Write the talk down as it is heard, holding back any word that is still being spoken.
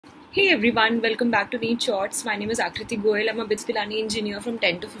Hey everyone, welcome back to Neet Shorts. My name is Aakritigoel. I'm a BITS Pilani engineer from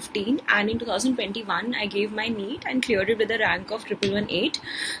 10 to 15, and in 2021 I gave my Neet and cleared it with a rank of 1118.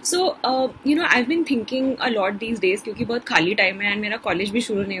 So I've been thinking a lot these days क्योंकि बहुत खाली time है and मेरा college भी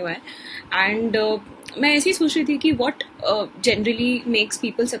शुरू नहीं हुआ है and मैं ऐसे ही सोच रही थी कि what generally makes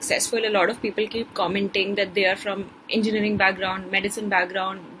people successful. A lot of people keep commenting that they are from engineering background, medicine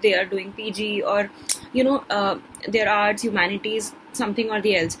background, they are doing PG or their arts, humanities, something or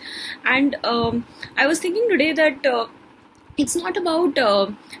the else. And I was thinking today that it's not about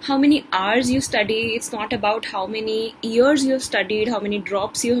how many hours you study, it's not about how many years you have studied, how many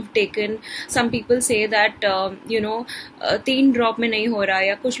drops you have taken. Some people say that 3 drop में नहीं हो रहा है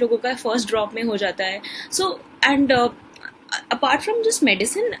या कुछ लोगों का first drop में हो जाता है. So and apart from just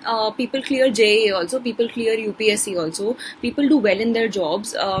medicine, people clear JEE also, people clear UPSC also, people do well in their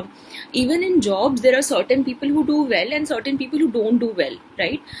jobs. Even in jobs, there are certain people who do well and certain people who don't do well,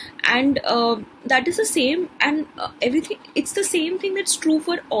 right? And that is the same, and everything, it's the same thing that's true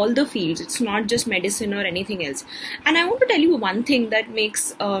for all the fields. It's not just medicine or anything else. And I want to tell you one thing that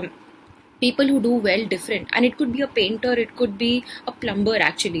makes people who do well different, and it could be a painter, it could be a plumber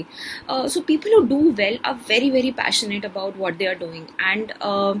actually. So people who do well are very, very passionate about what they are doing, and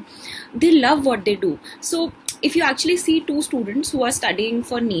they love what they do. So if you actually see two students who are studying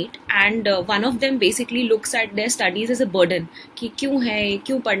for NEET and one of them basically looks at their studies as a burden कि क्यों है,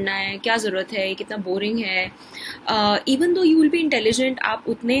 क्यों पढ़ना है, क्या ज़रूरत है, कितना बोरिंग है. Even though you will be intelligent, आप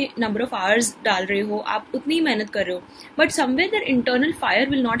उतने number of hours डाल रहे हो, आप उतनी मेहनत कर रहे हो, but somewhere their internal fire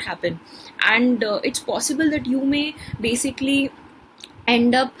will not happen, and it's possible that you may basically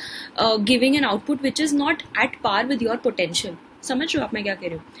end up giving an output which is not at par with your potential. समझ रहे हो आप मैं क्या कह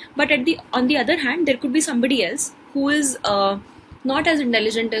रही हूँ? But on the other hand, there could be somebody else who is not as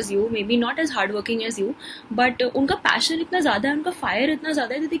intelligent as you, maybe not as hardworking as you, but उनका passion इतना ज़्यादा है, उनका fire इतना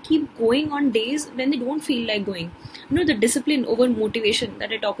ज़्यादा है that they keep going on days when they don't feel like going. The discipline over motivation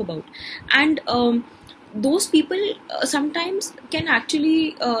that I talk about. And those people sometimes can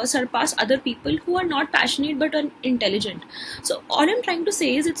actually surpass other people who are not passionate but are intelligent. So all I'm trying to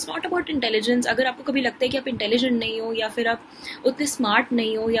say is it's not about intelligence. अगर आपको कभी लगता है कि आप intelligent नहीं हो या फिर आप उतने smart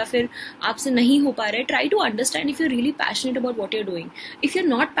नहीं हो या फिर आपसे नहीं हो पा रहा है, try to understand if you're really passionate about what you're doing. If you're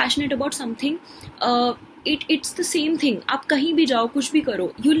not passionate about something, it's the same thing. आप कहीं भी जाओ, कुछ भी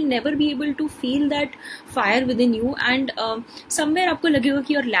करो, you'll never be able to feel that fire within you, and somewhere आपको लगेगा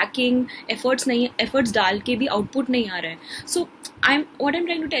कि you're lacking, efforts डाल के भी output नहीं आ रहा है. So what I'm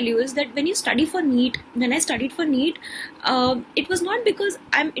trying to tell you is that when you study for NEET, when I studied for NEET, it was not because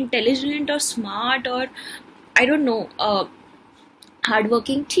I'm intelligent or smart or I don't know,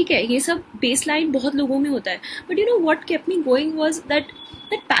 hardworking. ठीक है, ये सब baseline बहुत लोगों में होता है, but you know what kept me going was that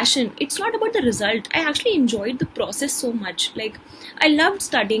passion. It's not about the result. I actually enjoyed the process so much. Like, I loved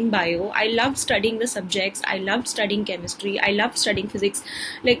studying bio, I loved studying the subjects, I loved studying chemistry, I loved studying physics.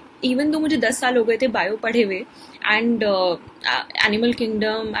 Like, even though मुझे 10 साल हो गए थे bio पढ़े हुए, and animal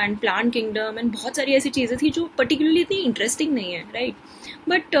kingdom and plant kingdom and बहुत सारी ऐसी चीज़ें थी जो particularly इतनी interesting नहीं है, right?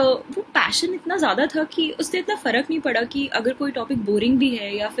 But वो passion इतना ज़्यादा था कि उससे इतना फ़र्क नहीं पड़ा कि अगर कोई topic boring भी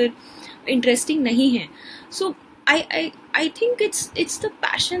है या फिर interesting नहीं है. So I think it's the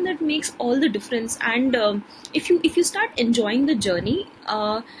passion that makes all the difference, and if you start enjoying the journey,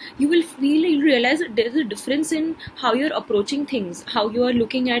 you'll realize that there's a difference in how you're approaching things, how you are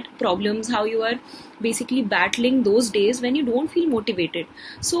looking at problems, how you are basically battling those days when you don't feel motivated.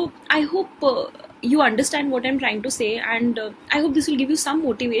 So I hope you understand what I'm trying to say, and I hope this will give you some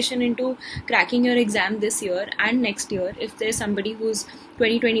motivation into cracking your exam this year and next year if there's somebody who's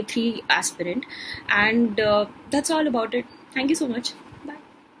 2023 aspirant. And that's all about it. Thank you so much.